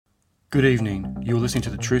Good evening. You are listening to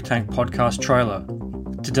the Truth Tank podcast trailer.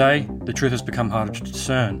 Today, the truth has become harder to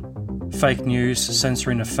discern. Fake news,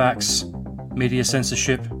 censoring of facts, media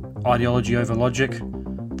censorship, ideology over logic.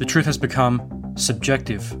 The truth has become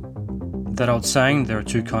subjective. That old saying, there are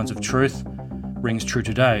two kinds of truth, rings true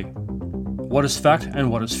today. What is fact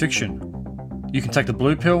and what is fiction? You can take the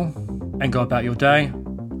blue pill and go about your day,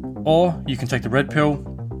 or you can take the red pill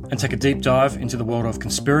and take a deep dive into the world of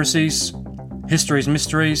conspiracies, history's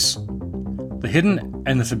mysteries, the hidden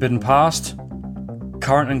and the forbidden past,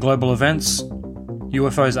 current and global events,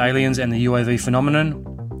 UFOs, aliens and the UAV phenomenon,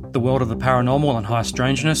 the world of the paranormal and high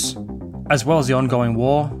strangeness, as well as the ongoing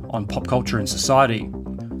war on pop culture and society,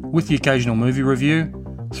 with the occasional movie review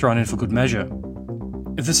thrown in for good measure.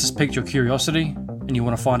 If this has piqued your curiosity and you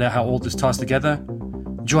want to find out how all this ties together,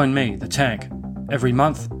 join me, the Tank, every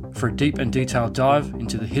month for a deep and detailed dive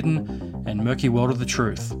into the hidden and murky world of the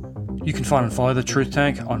truth. You can find and follow the Truth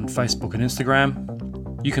Tank on Facebook and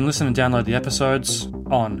Instagram. You can listen and download the episodes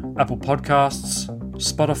on Apple Podcasts,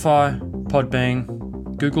 Spotify, Podbean,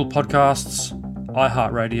 Google Podcasts,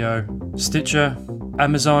 iHeartRadio, Stitcher,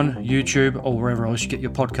 Amazon, YouTube, or wherever else you get your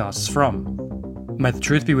podcasts from. May the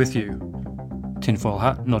truth be with you. Tinfoil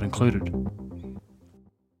hat not included.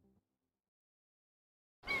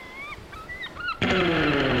 I'm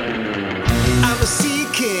a sea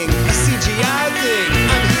king, a CGI thing.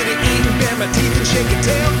 I'm here to eat and bare my teeth and shake a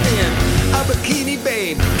tail fin. A bikini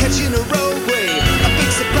babe, catching a road wave. A big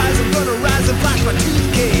surprise, I'm gonna rise and flash my tooth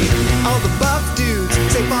cave. All the buff dudes,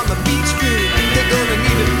 safe on the beach food. They're gonna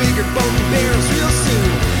need a bigger boat and barrels real soon.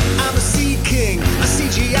 I'm a sea king, a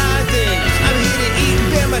CGI thing. I'm here to eat and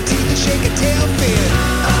bare my teeth and shake a tail fin.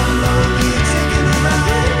 I'm lonely, taking a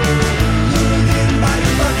ride. Lured in by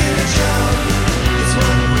the bucket and shove. It's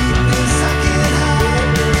one weakness I can't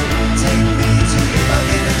hide. Take me to your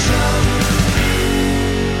bucket and shove.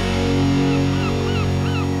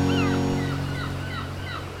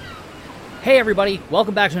 Hey everybody,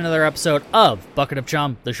 welcome back to another episode of Bucket of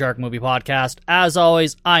Chum, the Shark Movie Podcast. As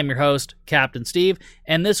always, I'm your host, Captain Steve,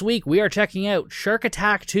 and this week we are checking out Shark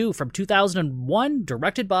Attack 2 from 2001,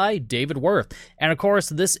 directed by David Worth. And of course,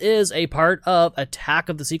 this is a part of Attack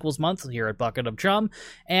of the Sequels month here at Bucket of Chum,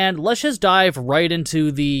 and let's just dive right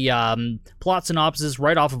into the plot synopsis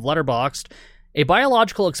right off of Letterboxd. A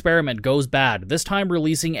biological experiment goes bad, this time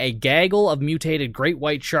releasing a gaggle of mutated great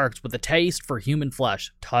white sharks with a taste for human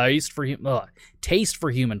flesh. Taste for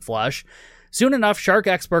human flesh. Soon enough, shark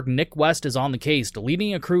expert Nick West is on the case,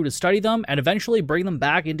 leading a crew to study them and eventually bring them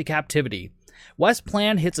back into captivity. West's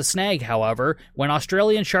plan hits a snag, however, when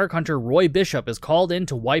Australian shark hunter Roy Bishop is called in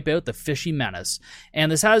to wipe out the fishy menace. And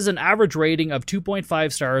this has an average rating of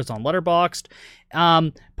 2.5 stars on Letterboxd.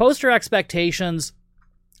 Poster expectations.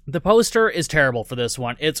 The poster is terrible for this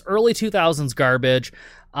one. It's early 2000s garbage.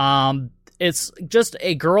 It's just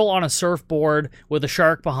a girl on a surfboard with a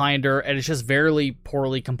shark behind her, and it's just very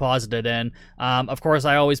poorly composited in. Of course,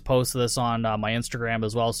 I always post this on my Instagram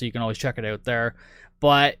as well, so you can always check it out there.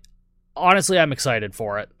 But honestly, I'm excited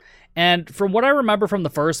for it. And from what I remember from the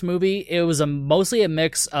first movie, it was mostly a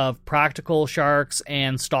mix of practical sharks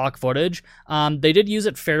and stock footage. They did use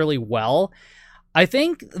it fairly well. I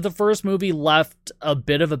think the first movie left a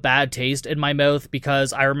bit of a bad taste in my mouth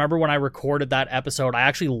because I remember when I recorded that episode, I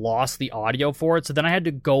actually lost the audio for it. So then I had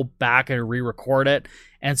to go back and re-record it.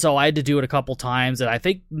 And so I had to do it a couple times. And I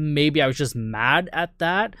think maybe I was just mad at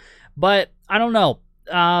that. But I don't know.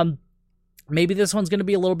 Maybe this one's going to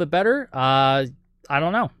be a little bit better. I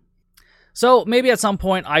don't know. So maybe at some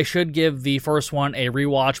point I should give the first one a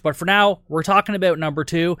rewatch. But for now, we're talking about number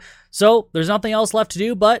 2. So there's nothing else left to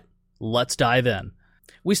do but let's dive in.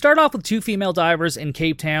 We start off with 2 female divers in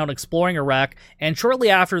Cape Town exploring a wreck, and shortly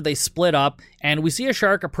after they split up, and we see a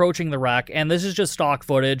shark approaching the wreck, and this is just stock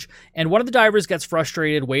footage, and one of the divers gets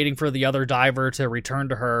frustrated waiting for the other diver to return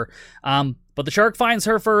to her, but the shark finds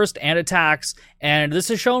her first and attacks, and this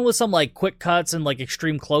is shown with some quick cuts and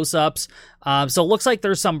extreme close-ups, so it looks like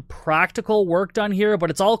there's some practical work done here, but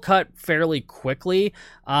it's all cut fairly quickly.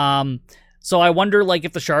 So I wonder,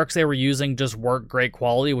 if the sharks they were using just weren't great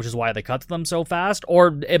quality, which is why they cut them so fast,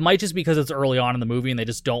 or it might just be because it's early on in the movie and they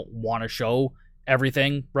just don't want to show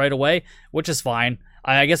everything right away, which is fine.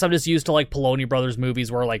 I guess I'm just used to, Poloni Brothers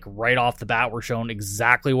movies where, right off the bat we're shown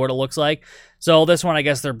exactly what it looks like. So this one, I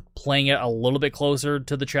guess they're playing it a little bit closer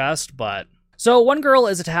to the chest, but... So one girl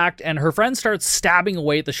is attacked and her friend starts stabbing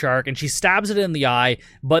away at the shark and she stabs it in the eye,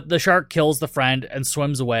 but the shark kills the friend and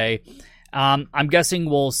swims away. I'm guessing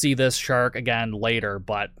we'll see this shark again later,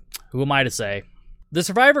 but who am I to say? The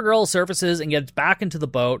survivor girl surfaces and gets back into the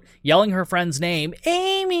boat, yelling her friend's name,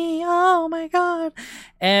 Amy, oh my god.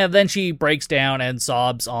 And then she breaks down and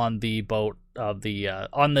sobs on the boat of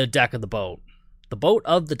on the deck of the boat. The boat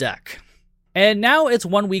of the deck. And now it's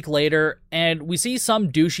 1 week later, and we see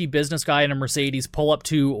some douchey business guy in a Mercedes pull up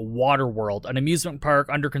to Waterworld, an amusement park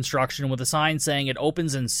under construction with a sign saying it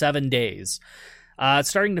opens in 7 days. It's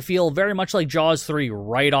starting to feel very much like Jaws 3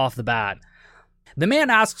 right off the bat. The man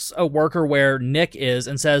asks a worker where Nick is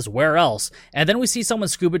and says, where else? And then we see someone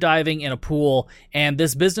scuba diving in a pool, and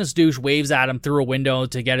this business douche waves at him through a window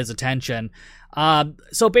to get his attention.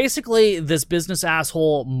 So basically, this business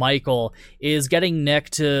asshole, Michael, is getting Nick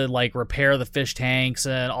to, like, repair the fish tanks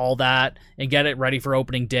and all that, and get it ready for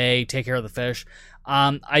opening day, take care of the fish.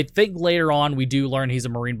 I think later on we do learn he's a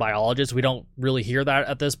marine biologist. We don't really hear that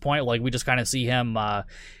at this point. Like, we just kind of see him,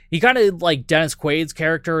 he kind of like Dennis Quaid's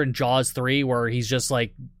character in Jaws 3, where he's just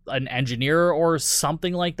like an engineer or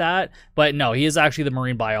something like that. But no, he is actually the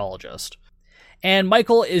marine biologist. And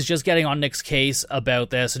Michael is just getting on Nick's case about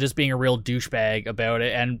this and just being a real douchebag about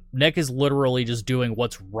it. And Nick is literally just doing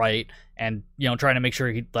what's right and, you know, trying to make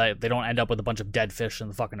sure that they don't end up with a bunch of dead fish in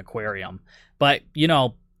the fucking aquarium. But, you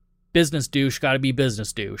know, business douche, gotta be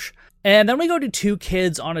business douche. And then we go to two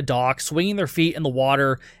kids on a dock swinging their feet in the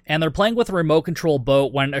water, and they're playing with a remote control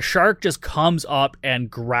boat when a shark just comes up and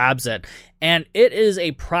grabs it. And it is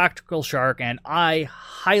a practical shark, and I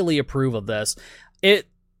highly approve of this. It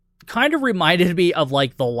kind of reminded me of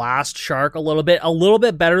like The Last Shark a little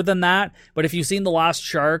bit better than that. But if you've seen The Last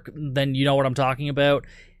Shark, then you know what I'm talking about.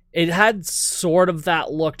 It had sort of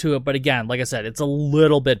that look to it, but again, like I said, it's a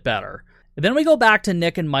little bit better. And then we go back to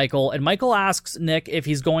Nick and Michael asks Nick if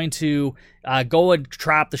he's going to go and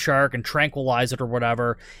trap the shark and tranquilize it or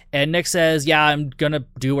whatever. And Nick says, yeah, I'm going to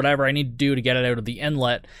do whatever I need to do to get it out of the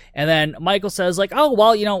inlet. And then Michael says, like, oh,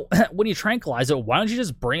 well, you know, when you tranquilize it, why don't you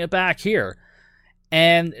just bring it back here?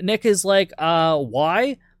 And Nick is like,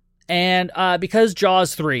 why? And because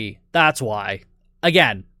Jaws 3, that's why.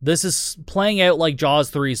 Again, this is playing out like Jaws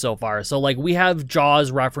 3 so far. So, like, we have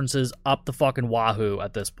Jaws references up the fucking wahoo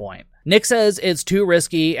at this point. Nick says it's too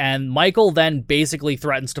risky, and Michael then basically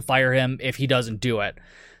threatens to fire him if he doesn't do it.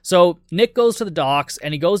 So, Nick goes to the docks,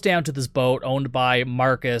 and he goes down to this boat owned by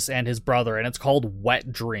Marcus and his brother, and it's called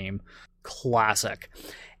Wet Dream. Classic.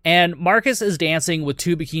 And Marcus is dancing with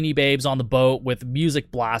two bikini babes on the boat with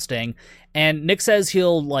music blasting. And Nick says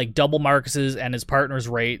he'll like double Marcus's and his partner's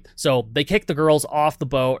rate. So they kick the girls off the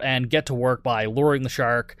boat and get to work by luring the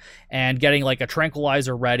shark and getting like a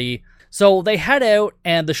tranquilizer ready. So they head out,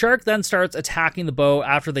 and the shark then starts attacking the boat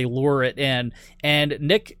after they lure it in. And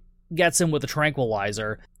Nick gets him with a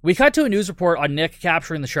tranquilizer. We cut to a news report on Nick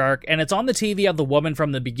capturing the shark, and it's on the TV of the woman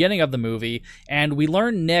from the beginning of the movie, and we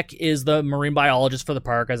learn Nick is the marine biologist for the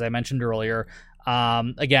park, as I mentioned earlier.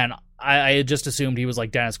 Again, I had just assumed he was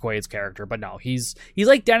like Dennis Quaid's character, but no, he's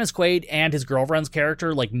like Dennis Quaid and his girlfriend's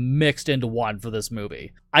character, like mixed into one for this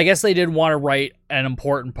movie. I guess they did want to write an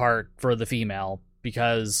important part for the female,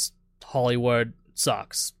 because Hollywood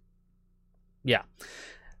sucks. Yeah.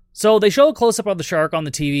 So they show a close-up of the shark on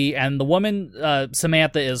the TV, and the woman,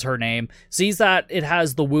 Samantha is her name, sees that it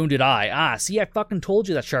has the wounded eye. See, I fucking told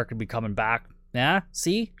you that shark could be coming back. Yeah,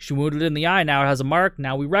 see? She wounded it in the eye, now it has a mark,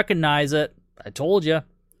 now we recognize it. I told you.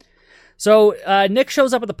 So Nick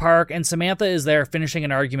shows up at the park, and Samantha is there finishing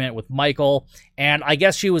an argument with Michael, and I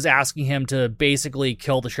guess she was asking him to basically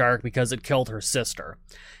kill the shark because it killed her sister.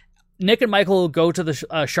 Nick and Michael go to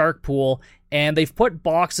the shark pool, and they've put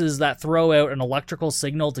boxes that throw out an electrical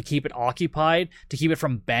signal to keep it occupied, to keep it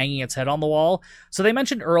from banging its head on the wall. So they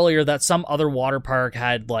mentioned earlier that some other water park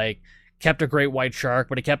had, like, kept a great white shark,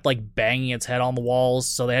 but it kept, like, banging its head on the walls,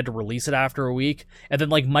 so they had to release it after a week. And then,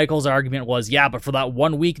 like, Michael's argument was, yeah, but for that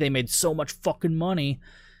 1 week, they made so much fucking money.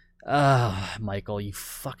 Michael, you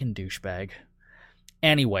fucking douchebag.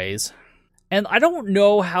 Anyways. And I don't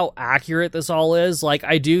know how accurate this all is. Like,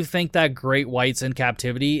 I do think that great whites in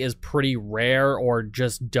captivity is pretty rare or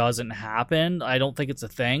just doesn't happen. I don't think it's a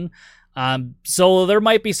thing. So there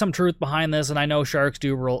might be some truth behind this, and I know sharks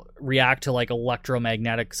do react to, like,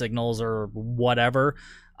 electromagnetic signals or whatever.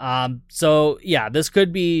 So, yeah, this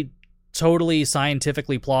could be totally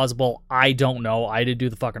scientifically plausible. I don't know. I did do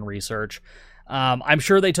the fucking research. I'm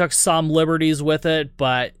sure they took some liberties with it,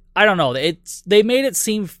 but I don't know. They made it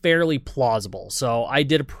seem fairly plausible, so I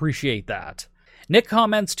did appreciate that. Nick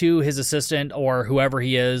comments to his assistant, or whoever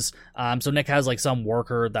he is, so Nick has like some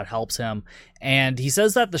worker that helps him, and he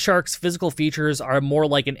says that the shark's physical features are more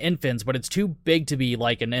like an infant's, but it's too big to be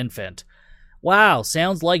like an infant. Wow,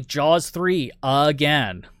 sounds like Jaws 3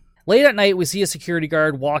 again. Late at night, we see a security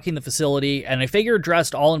guard walking the facility, and a figure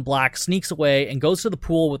dressed all in black sneaks away and goes to the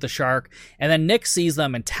pool with the shark, and then Nick sees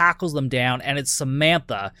them and tackles them down, and it's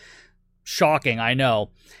Samantha. Shocking, I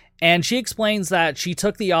know. And she explains that she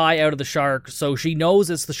took the eye out of the shark, so she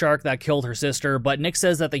knows it's the shark that killed her sister, but Nick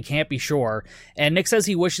says that they can't be sure. And Nick says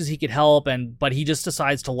he wishes he could help, but he just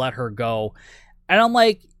decides to let her go. And I'm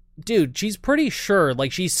like, dude, she's pretty sure.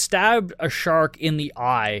 Like, she stabbed a shark in the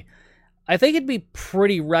eye. I think it'd be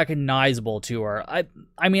pretty recognizable to her.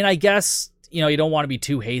 I mean, I guess, you don't want to be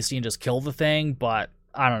too hasty and just kill the thing, but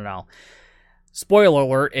I don't know. Spoiler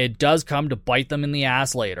alert, it does come to bite them in the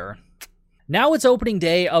ass later. Now it's opening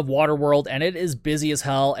day of Waterworld, and it is busy as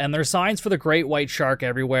hell, and there's signs for the great white shark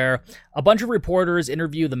everywhere. A bunch of reporters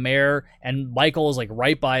interview the mayor, and Michael is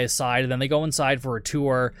right by his side, and then they go inside for a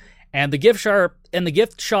tour. And the gift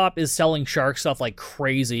shop is selling shark stuff like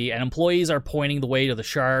crazy, and employees are pointing the way to the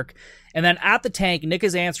shark. And then at the tank, Nick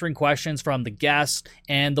is answering questions from the guests,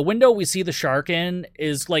 and the window we see the shark in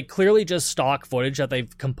is clearly just stock footage that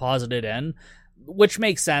they've composited in, which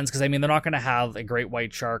makes sense because, they're not going to have a great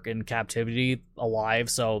white shark in captivity alive,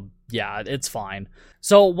 so yeah, it's fine.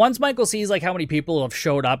 So once Michael sees how many people have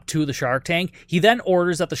showed up to the shark tank, he then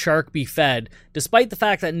orders that the shark be fed, despite the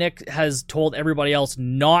fact that Nick has told everybody else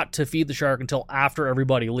not to feed the shark until after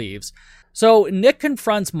everybody leaves. So Nick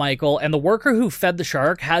confronts Michael, and the worker who fed the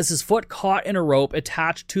shark has his foot caught in a rope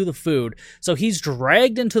attached to the food, so he's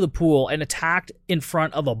dragged into the pool and attacked in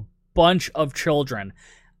front of a bunch of children.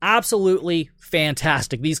 Absolutely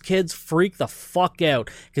fantastic. These kids freak the fuck out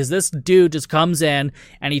because this dude just comes in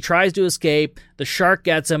and he tries to escape. The shark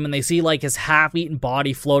gets him and they see his half-eaten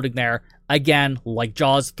body floating there again, like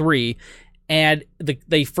Jaws 3, and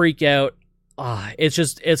they freak out.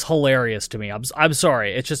 It's hilarious to me. I'm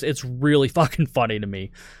sorry. It's really fucking funny to me.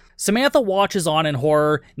 Samantha watches on in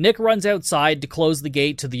horror. Nick runs outside to close the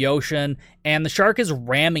gate to the ocean, and the shark is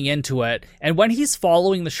ramming into it. And when he's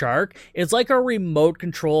following the shark, it's like a remote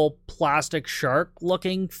control plastic shark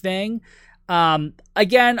looking thing.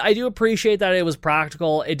 Again, I do appreciate that it was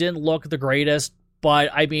practical. It didn't look the greatest,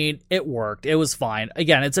 but it worked. It was fine.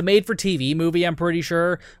 Again, it's a made-for-TV movie, I'm pretty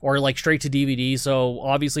sure, or straight to DVD, so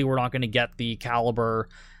obviously we're not going to get the caliber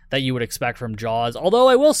that you would expect from Jaws. Although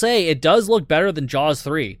I will say, it does look better than Jaws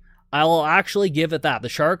 3. I'll actually give it that. The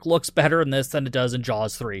shark looks better in this than it does in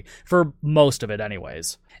Jaws 3, for most of it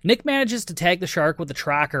anyways. Nick manages to tag the shark with the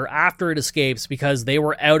tracker after it escapes because they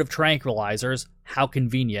were out of tranquilizers. How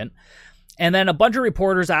convenient. And then a bunch of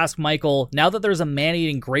reporters ask Michael, now that there's a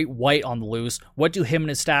man-eating great white on the loose, what do him and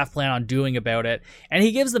his staff plan on doing about it? And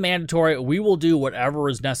he gives the mandatory, we will do whatever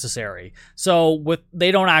is necessary. So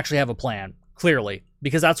they don't actually have a plan, clearly,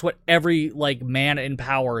 because that's what every man in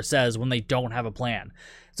power says when they don't have a plan.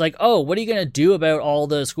 It's what are you going to do about all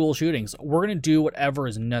the school shootings? We're going to do whatever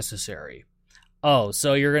is necessary. Oh,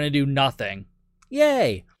 so you're going to do nothing.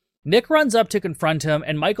 Yay. Nick runs up to confront him,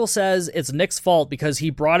 and Michael says it's Nick's fault because he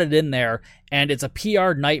brought it in there, and it's a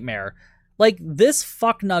PR nightmare. This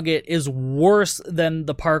fucknugget is worse than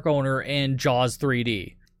the park owner in Jaws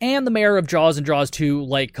 3D. And the mayor of Jaws and Jaws 2,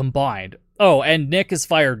 combined. Oh, and Nick is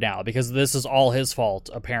fired now because this is all his fault,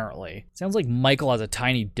 apparently. Sounds like Michael has a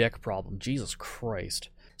tiny dick problem. Jesus Christ.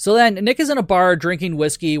 So then Nick is in a bar drinking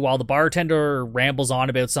whiskey while the bartender rambles on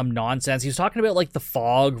about some nonsense. He was talking about the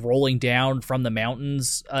fog rolling down from the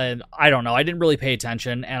mountains. And I don't know. I didn't really pay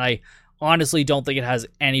attention, and I honestly don't think it has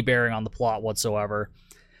any bearing on the plot whatsoever.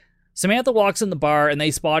 Samantha walks in the bar and they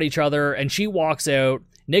spot each other and she walks out.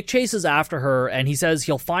 Nick chases after her and he says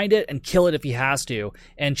he'll find it and kill it if he has to.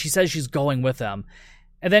 And she says she's going with him.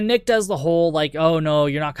 And then Nick does the whole oh no,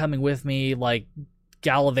 you're not coming with me,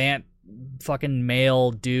 gallivant fucking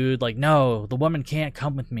male dude, no, the woman can't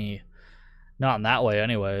come with me. Not in that way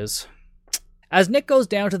anyways. As Nick goes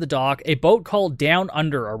down to the dock, a boat called Down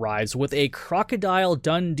Under arrives with a Crocodile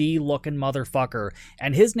Dundee looking motherfucker,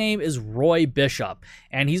 and his name is Roy Bishop,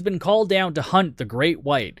 and he's been called down to hunt the great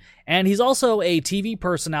white, and he's also a TV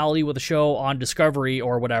personality with a show on Discovery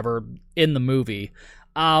or whatever in the movie.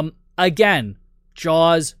 Again,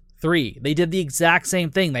 Jaws 3. They did the exact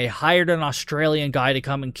same thing. They hired an Australian guy to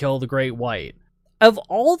come and kill the great white. Of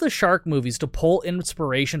all the shark movies to pull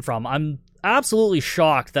inspiration from, I'm absolutely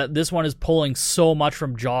shocked that this one is pulling so much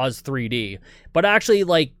from Jaws 3D, but actually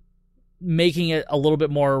making it a little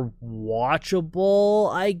bit more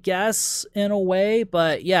watchable, I guess, in a way.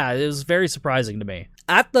 But yeah, it was very surprising to me.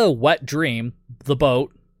 At the Wet Dream, the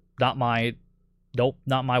boat, not my Nope,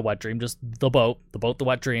 not my wet dream, just the boat, the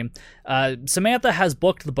wet dream. Samantha has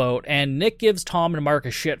booked the boat, and Nick gives Tom and Mark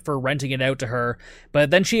a shit for renting it out to her,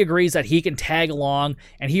 but then she agrees that he can tag along,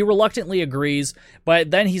 and he reluctantly agrees,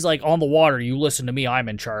 but then he's like, on the water, you listen to me, I'm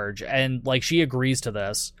in charge, and, like, she agrees to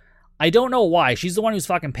this. I don't know why. She's the one who's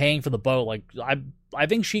fucking paying for the boat. Like, I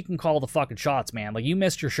think she can call the fucking shots, man. Like, you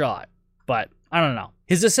missed your shot, but I don't know.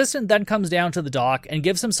 His assistant then comes down to the dock and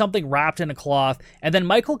gives him something wrapped in a cloth, and then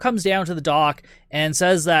Michael comes down to the dock and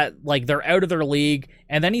says that, like, they're out of their league,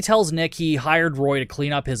 and then he tells Nick he hired Roy to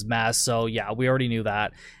clean up his mess, so yeah, we already knew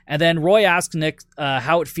that. And then Roy asks Nick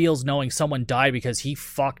how it feels knowing someone died because he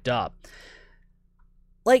fucked up.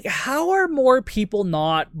 Like, how are more people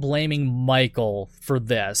not blaming Michael for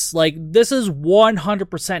this? Like, this is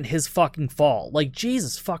 100% his fucking fault. Like,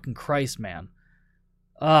 Jesus fucking Christ, man.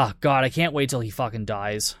 Oh, God, I can't wait till he fucking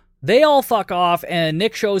dies. They all fuck off, and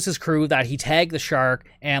Nick shows his crew that he tagged the shark,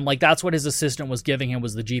 and, like, that's what his assistant was giving him,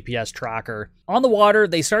 was the GPS tracker. On the water,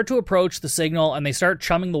 they start to approach the signal, and they start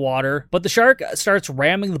chumming the water, but the shark starts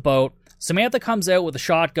ramming the boat. Samantha comes out with a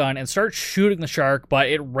shotgun and starts shooting the shark, but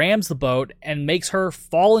it rams the boat and makes her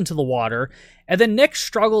fall into the water. And then Nick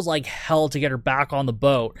struggles like hell to get her back on the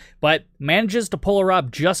boat, but manages to pull her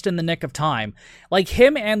up just in the nick of time. Like,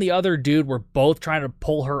 him and the other dude were both trying to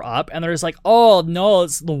pull her up, and they're just like, oh no,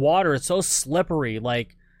 it's the water, it's so slippery.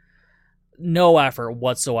 Like, no effort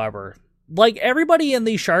whatsoever. Like, everybody in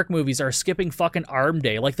these shark movies are skipping fucking arm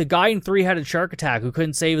day. Like the guy in Three-Headed Shark Attack who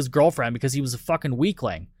couldn't save his girlfriend because he was a fucking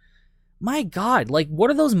weakling. My God, like,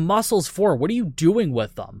 what are those muscles for? What are you doing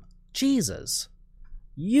with them? Jesus.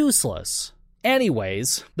 Useless.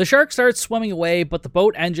 Anyways, the shark starts swimming away, but the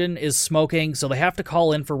boat engine is smoking, so they have to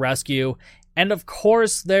call in for rescue. And of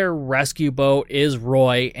course, their rescue boat is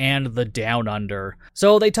Roy and the Down Under.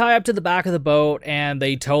 So they tie up to the back of the boat, and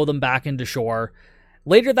they tow them back into shore.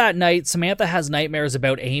 Later that night, Samantha has nightmares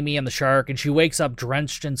about Amy and the shark, and she wakes up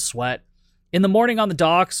drenched in sweat. In the morning on the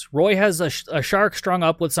docks, Roy has a shark strung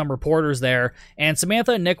up with some reporters there, and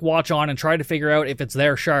Samantha and Nick watch on and try to figure out if it's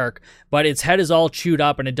their shark, but its head is all chewed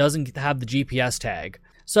up and it doesn't have the GPS tag.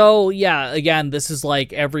 So yeah, again, this is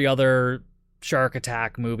like every other shark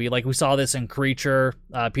attack movie. Like, we saw this in Creature,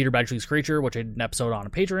 Peter Benchley's Creature, which I did an episode on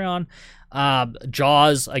Patreon.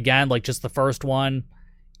 Jaws, again, like just the first one.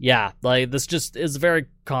 Yeah, like, this just is a very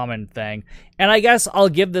common thing. And I guess I'll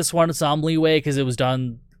give this one some leeway because it was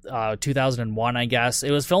done 2001, I guess. It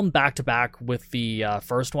was filmed back-to-back with the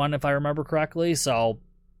first one, if I remember correctly, so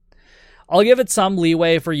I'll give it some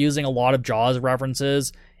leeway for using a lot of Jaws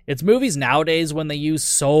references. It's movies nowadays when they use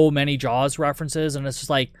so many Jaws references, and it's just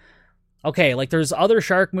like, okay, like, there's other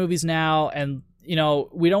shark movies now, and, you know,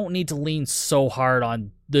 we don't need to lean so hard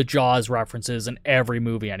on the Jaws references in every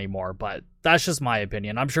movie anymore, but that's just my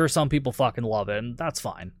opinion. I'm sure some people fucking love it, and that's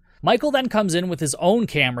fine. Michael then comes in with his own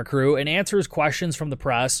camera crew and answers questions from the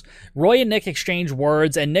press. Roy and Nick exchange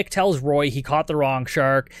words, and Nick tells Roy he caught the wrong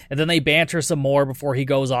shark, and then they banter some more before he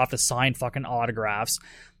goes off to sign fucking autographs.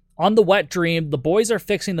 On the Wet Dream, the boys are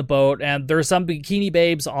fixing the boat, and there's some bikini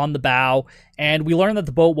babes on the bow, and we learn that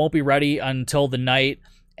the boat won't be ready until the night.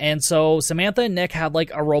 And so Samantha and Nick have like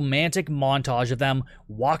a romantic montage of them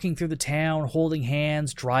walking through the town, holding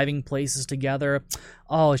hands, driving places together.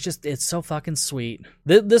 Oh, it's so fucking sweet.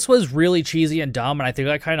 This was really cheesy and dumb, and I think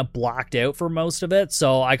I kind of blocked out for most of it,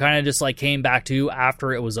 so I kind of just like came back to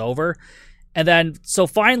after it was over. And then, so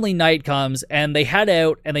finally night comes, and they head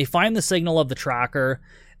out, and they find the signal of the tracker.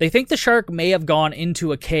 They think the shark may have gone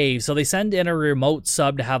into a cave, so they send in a remote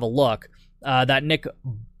sub to have a look. That Nick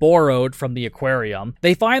borrowed from the aquarium.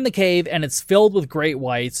 They find the cave, and it's filled with great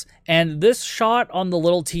whites, and this shot on the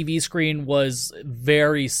little TV screen was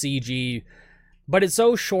very CG, but it's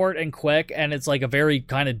so short and quick, and it's like a very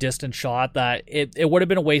kind of distant shot that it would have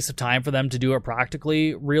been a waste of time for them to do it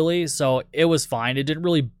practically, really, so it was fine. It didn't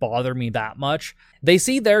really bother me that much. They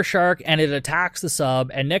see their shark, and it attacks the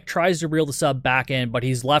sub, and Nick tries to reel the sub back in, but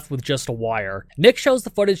he's left with just a wire. Nick shows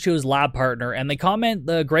the footage to his lab partner, and they comment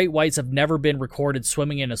the great whites have never been recorded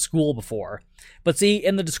swimming in a school before. But see,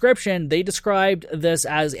 in the description, they described this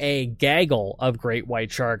as a gaggle of great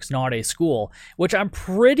white sharks, not a school, which I'm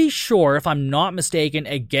pretty sure, if I'm not mistaken,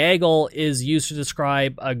 a gaggle is used to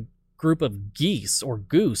describe a group of geese or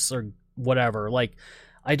goose or whatever. Like,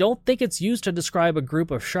 I don't think it's used to describe a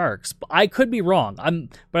group of sharks. I could be wrong.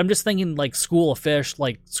 But I'm just thinking like school of fish,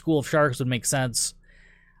 like school of sharks would make sense.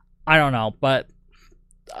 I don't know, but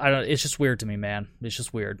it's just weird to me, man. It's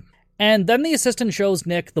just weird. And then the assistant shows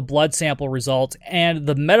Nick the blood sample results, and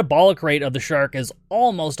the metabolic rate of the shark is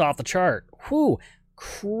almost off the chart. Whew,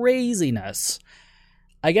 craziness.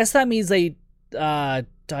 I guess that means they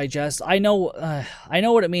digest. I know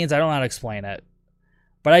what it means. I don't know how to explain it.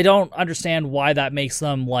 But I don't understand why that makes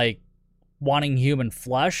them, like, wanting human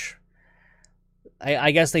flesh.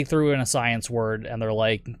 I guess they threw in a science word, and they're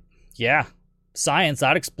like, yeah, science,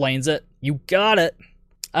 that explains it. You got it.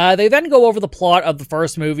 They then go over the plot of the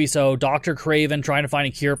first movie, so Dr. Craven trying to find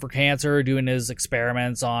a cure for cancer, doing his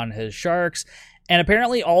experiments on his sharks, and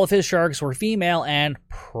apparently all of his sharks were female and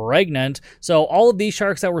pregnant, so all of these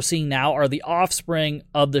sharks that we're seeing now are the offspring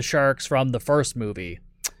of the sharks from the first movie.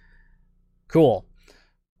 Cool.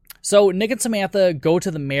 So Nick and Samantha go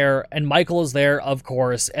to the mayor, and Michael is there, of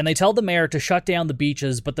course, and they tell the mayor to shut down the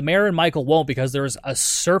beaches, but the mayor and Michael won't because there's a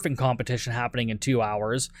surfing competition happening in 2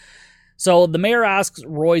 hours. So the mayor asks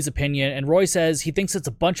Roy's opinion, and Roy says he thinks it's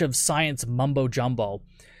a bunch of science mumbo-jumbo,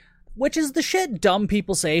 which is the shit dumb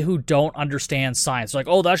people say who don't understand science. Like,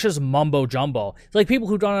 oh, that's just mumbo-jumbo. It's like people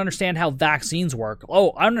who don't understand how vaccines work.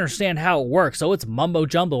 Oh, I don't understand how it works, so it's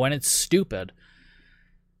mumbo-jumbo, and it's stupid.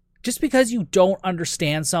 Just because you don't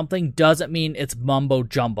understand something doesn't mean it's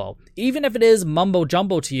mumbo-jumbo. Even if it is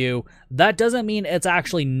mumbo-jumbo to you, that doesn't mean it's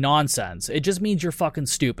actually nonsense. It just means you're fucking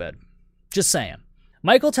stupid. Just saying.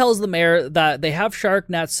 Michael tells the mayor that they have shark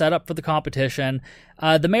nets set up for the competition.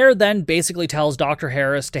 The mayor then basically tells Dr.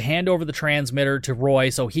 Harris to hand over the transmitter to Roy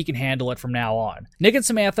so he can handle it from now on. Nick and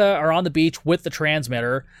Samantha are on the beach with the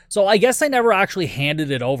transmitter, so I guess they never actually handed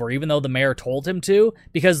it over, even though the mayor told him to,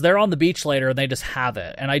 because they're on the beach later and they just have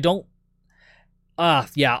it. And I don't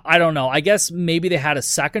know. I guess maybe they had a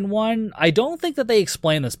second one. I don't think that they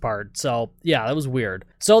explained this part. So, yeah, that was weird.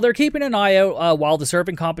 So they're keeping an eye out while the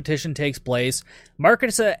surfing competition takes place.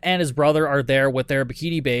 Marcus and his brother are there with their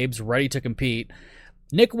bikini babes ready to compete.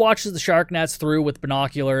 Nick watches the shark nets through with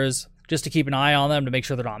binoculars just to keep an eye on them to make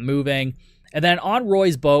sure they're not moving. And then on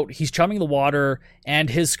Roy's boat, he's chumming the water, and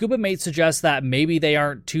his scuba mate suggests that maybe they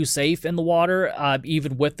aren't too safe in the water,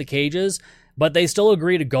 even with the cages. But they still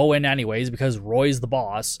agree to go in anyways because Roy's the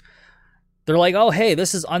boss. They're like, oh, hey,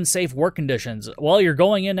 this is unsafe work conditions. Well, you're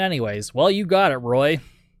going in anyways. Well, you got it, Roy.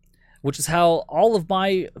 Which is how all of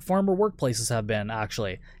my former workplaces have been,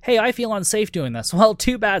 actually. Hey, I feel unsafe doing this. Well,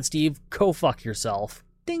 too bad, Steve. Go fuck yourself.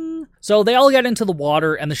 Ding. So they all get into the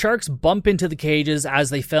water, and the sharks bump into the cages as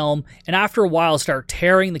they film, and after a while start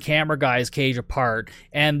tearing the camera guy's cage apart.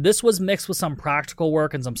 And this was mixed with some practical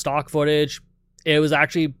work and some stock footage. It was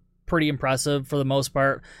actually pretty impressive for the most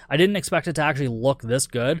part. I didn't expect it to actually look this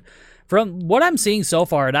good. From what I'm seeing so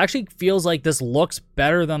far, it actually feels like this looks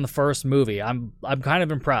better than the first movie. I'm kind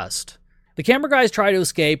of impressed. The camera guys try to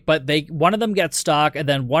escape, but one of them gets stuck, and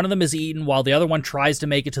then one of them is eaten while the other one tries to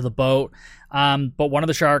make it to the boat. But one of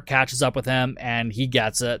the shark catches up with him, and he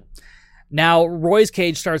gets it. Now, Roy's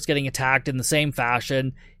cage starts getting attacked in the same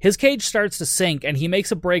fashion. His cage starts to sink, and he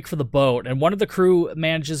makes a break for the boat, and one of the crew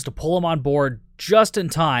manages to pull him on board just in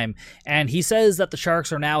time, and he says that the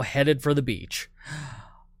sharks are now headed for the beach.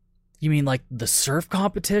 You mean like the surf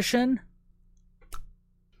competition?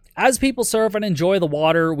 As people surf and enjoy the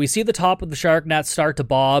water, we see the top of the shark net start to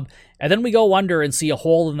bob, and then we go under and see a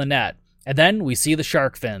hole in the net, and then we see the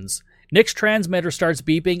shark fins. Nick's transmitter starts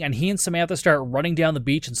beeping, and he and Samantha start running down the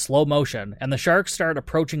beach in slow motion, and the sharks start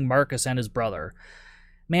approaching Marcus and his brother.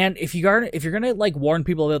 Man, if you're gonna like warn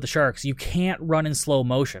people about the sharks, you can't run in slow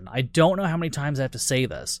motion. I don't know how many times I have to say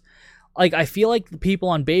this. Like, I feel like the people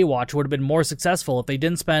on Baywatch would have been more successful if they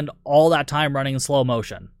didn't spend all that time running in slow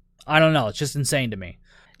motion. I don't know, it's just insane to me.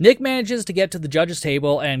 Nick manages to get to the judges'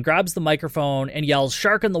 table and grabs the microphone and yells,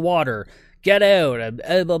 "Shark in the water! Get out!" and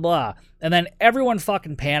blah, blah, blah. And then everyone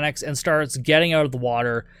fucking panics and starts getting out of the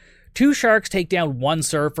water. 2 sharks take down one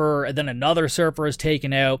surfer, and then another surfer is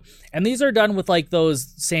taken out. And these are done with like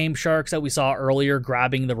those same sharks that we saw earlier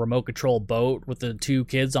grabbing the remote control boat with the 2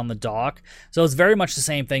 kids on the dock. So it's very much the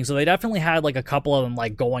same thing. So they definitely had like a couple of them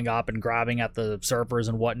like going up and grabbing at the surfers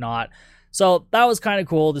and whatnot. So that was kind of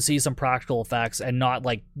cool to see some practical effects and not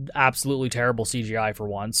like absolutely terrible CGI for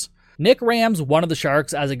once. Nick rams one of the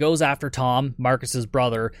sharks as it goes after Tom, Marcus's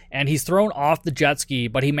brother, and he's thrown off the jet ski,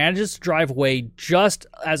 but he manages to drive away just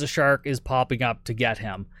as a shark is popping up to get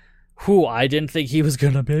him. Whew, I didn't think he was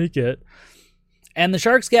gonna make it. And the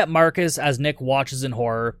sharks get Marcus as Nick watches in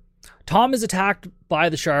horror. Tom is attacked by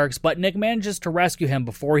the sharks, but Nick manages to rescue him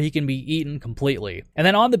before he can be eaten completely. And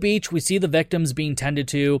then on the beach, we see the victims being tended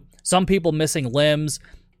to, some people missing limbs.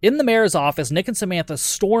 In the mayor's office, Nick and Samantha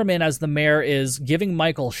storm in as the mayor is giving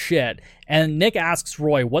Michael shit, and Nick asks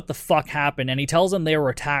Roy what the fuck happened, and he tells him they were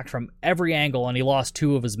attacked from every angle and he lost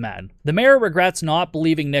 2 of his men. The mayor regrets not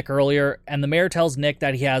believing Nick earlier, and the mayor tells Nick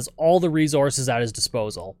that he has all the resources at his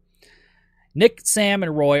disposal. Nick, Sam,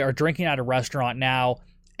 and Roy are drinking at a restaurant now,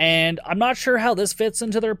 and I'm not sure how this fits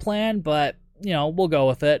into their plan, but, you know, we'll go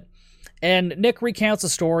with it. And Nick recounts a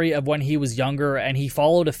story of when he was younger and he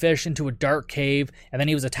followed a fish into a dark cave and then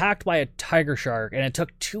he was attacked by a tiger shark and it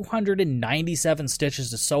took 297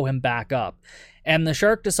 stitches to sew him back up. And the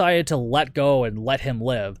shark decided to let go and let him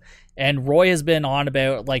live. And Roy has been on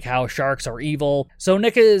about like how sharks are evil. So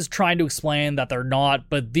Nick is trying to explain that they're not,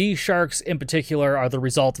 but these sharks in particular are the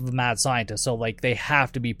result of a mad scientist. So like they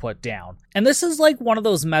have to be put down. And this is like one of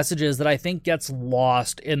those messages that I think gets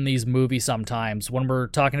lost in these movies sometimes when we're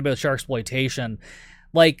talking about sharksploitation.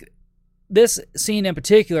 Like this scene in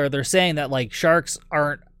particular, they're saying that like sharks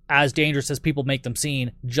aren't as dangerous as people make them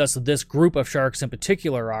seem. Just this group of sharks in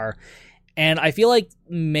particular are. And I feel like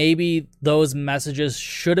maybe those messages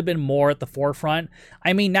should have been more at the forefront.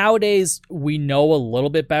 I mean, nowadays we know a little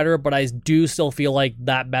bit better, but I do still feel like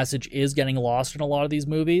that message is getting lost in a lot of these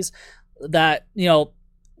movies. That, you know,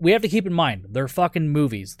 we have to keep in mind, they're fucking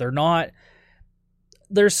movies. They're not...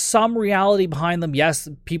 There's some reality behind them. Yes,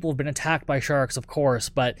 people have been attacked by sharks, of course,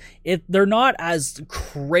 but they're not as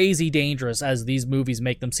crazy dangerous as these movies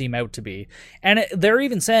make them seem out to be. And they're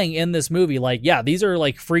even saying in this movie, like, yeah, these are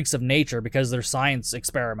like freaks of nature because they're science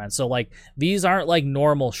experiments. So like, these aren't like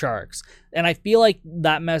normal sharks. And I feel like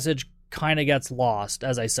that message kind of gets lost,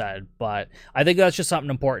 as I said, but I think that's just something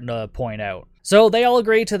important to point out. So they all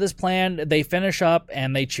agree to this plan, they finish up,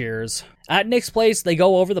 and they cheers. At Nick's place, they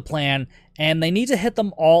go over the plan, and they need to hit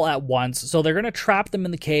them all at once, so they're going to trap them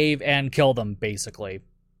in the cave and kill them, basically.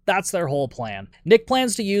 That's their whole plan. Nick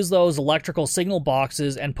plans to use those electrical signal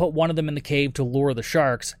boxes and put one of them in the cave to lure the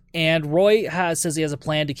sharks, and Roy says he has a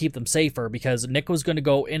plan to keep them safer, because Nick was going to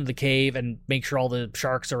go into the cave and make sure all the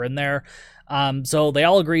sharks are in there. So they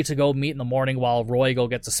all agree to go meet in the morning while Roy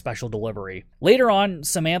gets a special delivery. Later on,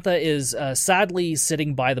 Samantha is sadly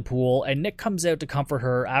sitting by the pool, and Nick comes out to comfort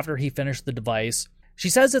her after he finished the device. She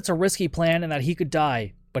says it's a risky plan and that he could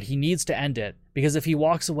die, but he needs to end it, because if he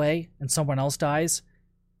walks away and someone else dies,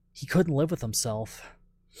 he couldn't live with himself.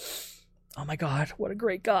 Oh my god, what a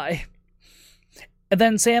great guy. And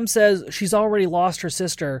then Sam says she's already lost her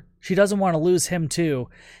sister. She doesn't want to lose him too.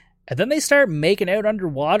 And then they start making out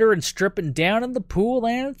underwater and stripping down in the pool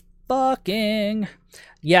and fucking.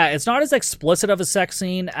 Yeah, it's not as explicit of a sex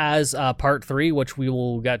scene as part 3, which we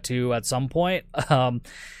will get to at some point.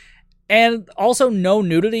 And also no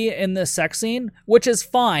nudity in this sex scene, which is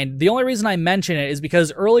fine. The only reason I mention it is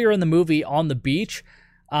because earlier in the movie on the beach,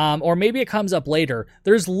 or maybe it comes up later,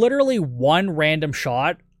 there's literally one random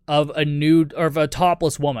shot of a nude or of a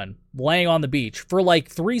topless woman laying on the beach for like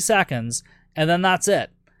 3 seconds, and then that's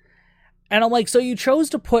it. And I'm like, so you chose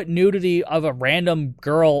to put nudity of a random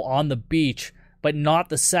girl on the beach, but not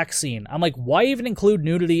the sex scene. I'm like, why even include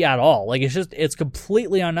nudity at all? Like, it's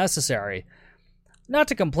completely unnecessary. Not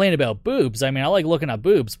to complain about boobs. I mean, I like looking at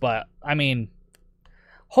boobs, but I mean,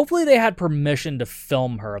 hopefully they had permission to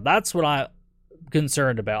film her. That's what I'm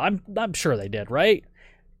concerned about. I'm sure they did, right?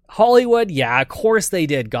 Hollywood, yeah, of course they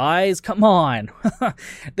did, guys. Come on.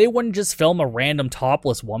 They wouldn't just film a random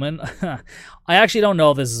topless woman. I actually don't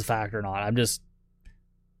know if this is a fact or not.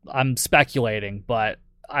 I'm speculating, but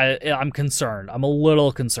I'm concerned. I'm a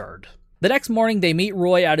little concerned. The next morning, they meet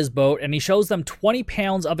Roy at his boat, and he shows them 20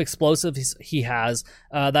 pounds of explosives he has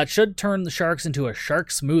that should turn the sharks into a shark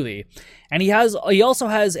smoothie. And he also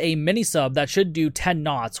has a mini sub that should do 10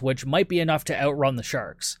 knots, which might be enough to outrun the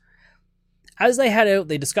sharks. As they head out,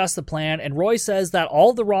 they discuss the plan, and Roy says that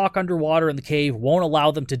all the rock underwater in the cave won't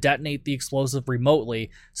allow them to detonate the explosive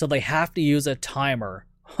remotely, so they have to use a timer.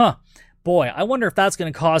 Huh. Boy, I wonder if that's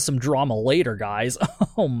going to cause some drama later, guys.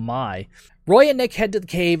 Oh my. Roy and Nick head to the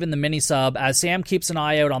cave in the mini-sub as Sam keeps an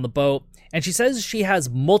eye out on the boat, and she says she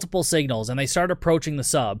has multiple signals, and they start approaching the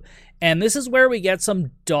sub. And this is where we get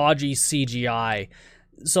some dodgy CGI.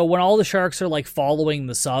 So when all the sharks are like following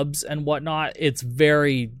the subs and whatnot, it's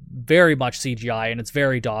very, very much CGI and it's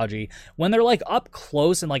very dodgy. When they're like up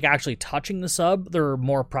close and like actually touching the sub, they're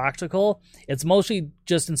more practical. It's mostly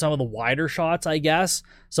just in some of the wider shots, I guess.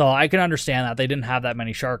 So I can understand that they didn't have that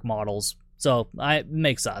many shark models. So it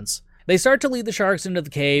makes sense. They start to lead the sharks into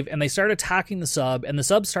the cave and they start attacking the sub, and the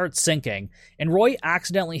sub starts sinking. And Roy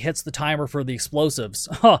accidentally hits the timer for the explosives.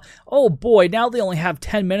 Oh boy, now they only have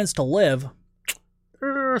 10 minutes to live.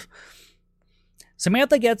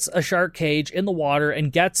 Samantha gets a shark cage in the water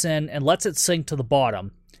and gets in and lets it sink to the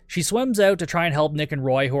bottom. She swims out to try and help Nick and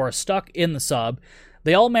Roy, who are stuck in the sub.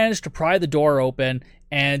 They all manage to pry the door open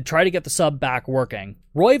and try to get the sub back working.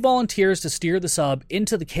 Roy volunteers to steer the sub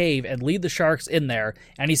into the cave and lead the sharks in there,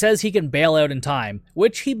 and he says he can bail out in time,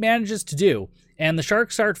 which he manages to do. And the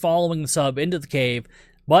sharks start following the sub into the cave,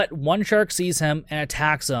 But one shark sees him and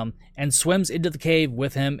attacks him and swims into the cave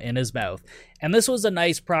with him in his mouth. And this was a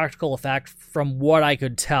nice practical effect from what I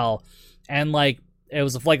could tell. And like, it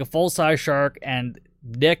was like a full-size shark, and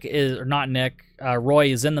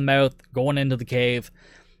Roy is in the mouth going into the cave.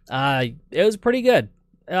 It was pretty good.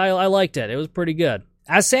 I liked it. It was pretty good.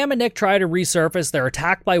 As Sam and Nick try to resurface, they're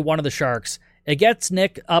attacked by one of the sharks. It gets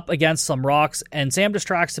Nick up against some rocks, and Sam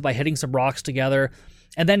distracts it by hitting some rocks together.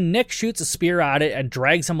 And then Nick shoots a spear at it and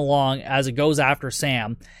drags him along as it goes after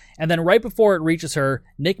Sam. And then right before it reaches her,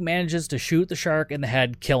 Nick manages to shoot the shark in the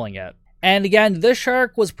head, killing it. And again, this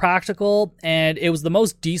shark was practical, and it was the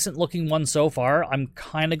most decent looking one so far. I'm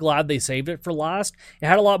kind of glad they saved it for last. It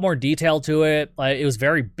had a lot more detail to it. It was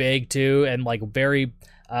very big too, and like very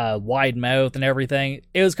wide mouth and everything.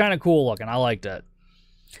 It was kind of cool looking. I liked it.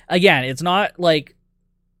 Again, it's not like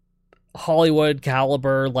Hollywood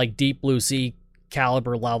caliber, like Deep Blue Sea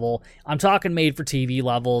caliber level. I'm talking made for TV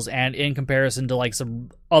levels, and in comparison to like some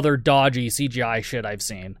other dodgy CGI shit I've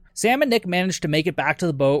seen. Sam and Nick manage to make it back to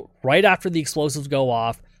the boat right after the explosives go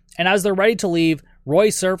off, and as they're ready to leave, Roy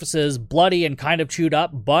surfaces bloody and kind of chewed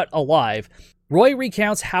up, but alive. Roy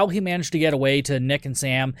recounts how he managed to get away to Nick and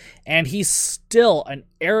Sam, and he's still an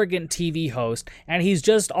arrogant TV host, and he's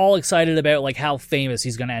just all excited about like how famous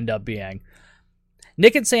he's going to end up being.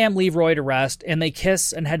 Nick and Sam leave Roy to rest, and they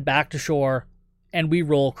kiss and head back to shore, and we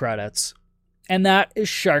roll credits. And that is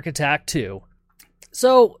Shark Attack 2.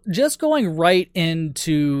 So, just going right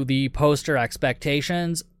into the poster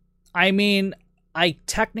expectations, I mean,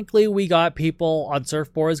 we got people on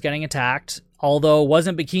surfboards getting attacked, although it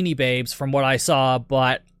wasn't bikini babes from what I saw,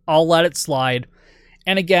 but I'll let it slide.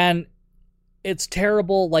 And again, it's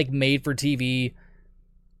terrible, like made for TV,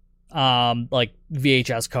 like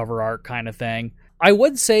VHS cover art kind of thing. I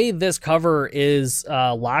would say this cover is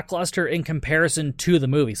lackluster in comparison to the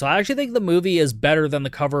movie. So I actually think the movie is better than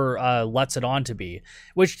the cover lets it on to be,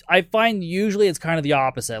 which I find usually it's kind of the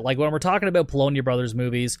opposite. Like when we're talking about Polonia Brothers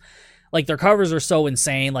movies, like their covers are so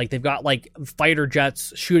insane. Like they've got like fighter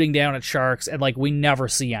jets shooting down at sharks, and like we never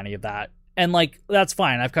see any of that. And like that's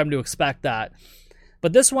fine. I've come to expect that.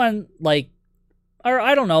 But this one, like, or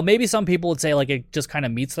I don't know, maybe some people would say like it just kind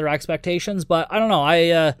of meets their expectations, but I don't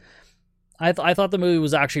know. I thought the movie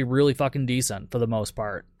was actually really fucking decent for the most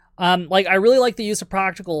part. Like I really like the use of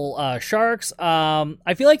practical sharks.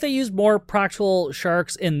 I feel like they used more practical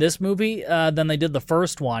sharks in this movie than they did the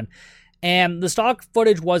first one. And the stock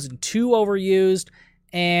footage wasn't too overused,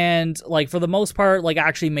 and like for the most part, like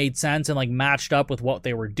actually made sense and like matched up with what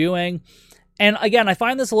they were doing. And again, I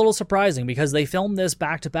find this a little surprising because they filmed this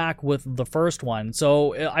back to back with the first one.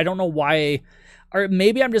 So I don't know why, or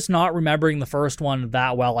maybe I'm just not remembering the first one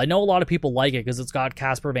that well. I know a lot of people like it because it's got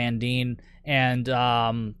Casper Van Dien and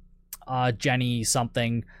Jenny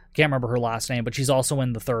something. Can't remember her last name, but she's also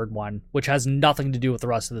in the third one, which has nothing to do with the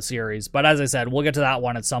rest of the series. But as I said, we'll get to that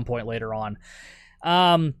one at some point later on.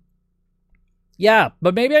 Yeah,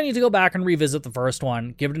 but maybe I need to go back and revisit the first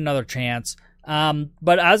one, give it another chance.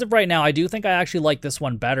 But as of right now, I do think I actually like this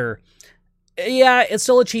one better. Yeah, it's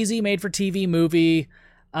still a cheesy made-for-TV movie,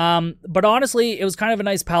 but honestly, it was kind of a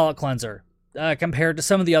nice palate cleanser compared to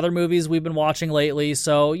some of the other movies we've been watching lately,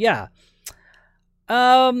 so yeah.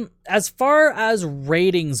 As far as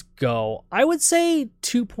ratings go, I would say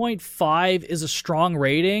 2.5 is a strong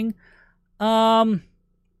rating. I'd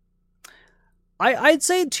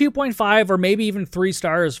say 2.5 or maybe even 3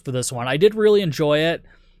 stars for this one. I did really enjoy it.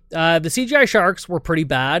 The CGI sharks were pretty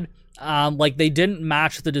bad. Like they didn't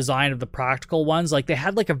match the design of the practical ones. Like they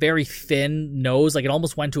had like a very thin nose, like it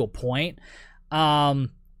almost went to a point.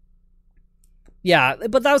 Yeah,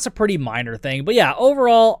 but that was a pretty minor thing. But yeah,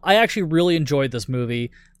 overall, I actually really enjoyed this movie.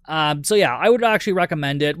 So yeah, I would actually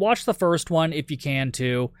recommend it. Watch the first one if you can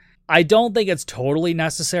too. I don't think it's totally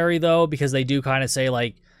necessary though, because they do kind of say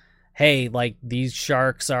like, hey, like these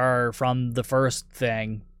sharks are from the first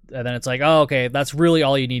thing. And then it's like, oh, okay, that's really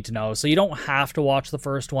all you need to know. So you don't have to watch the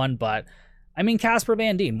first one, but I mean, Casper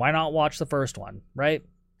Van Dien, why not watch the first one, right?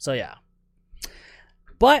 So yeah.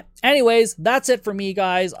 But anyways, that's it for me,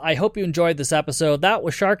 guys. I hope you enjoyed this episode. That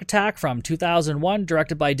was Shark Attack from 2001,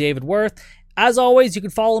 directed by David Worth. As always, you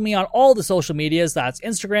can follow me on all the social medias. That's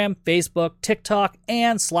Instagram, Facebook, TikTok,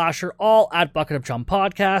 and Slasher, all at Bucket of Chum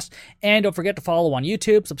Podcast. And don't forget to follow on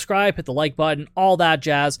YouTube, subscribe, hit the like button, all that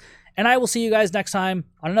jazz. And I will see you guys next time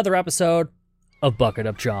on another episode of Bucket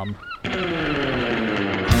of Chum.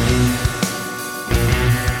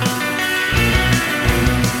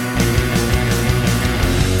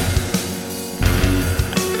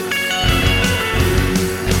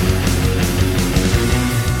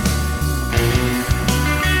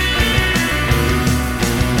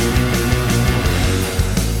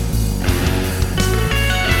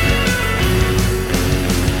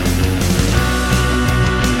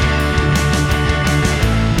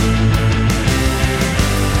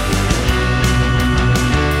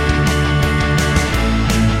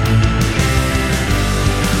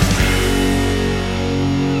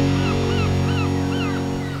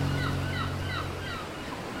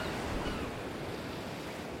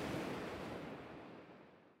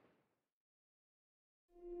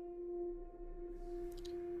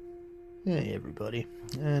 Hey everybody,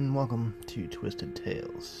 and welcome to Twisted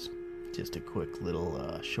Tales. Just a quick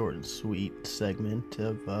little short and sweet segment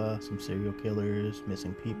of some serial killers,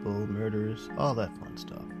 missing people, murders, all that fun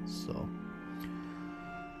stuff. So,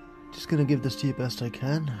 just gonna give this to you best I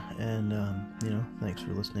can, and thanks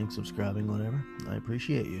for listening, subscribing, whatever. I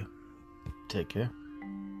appreciate you. Take care.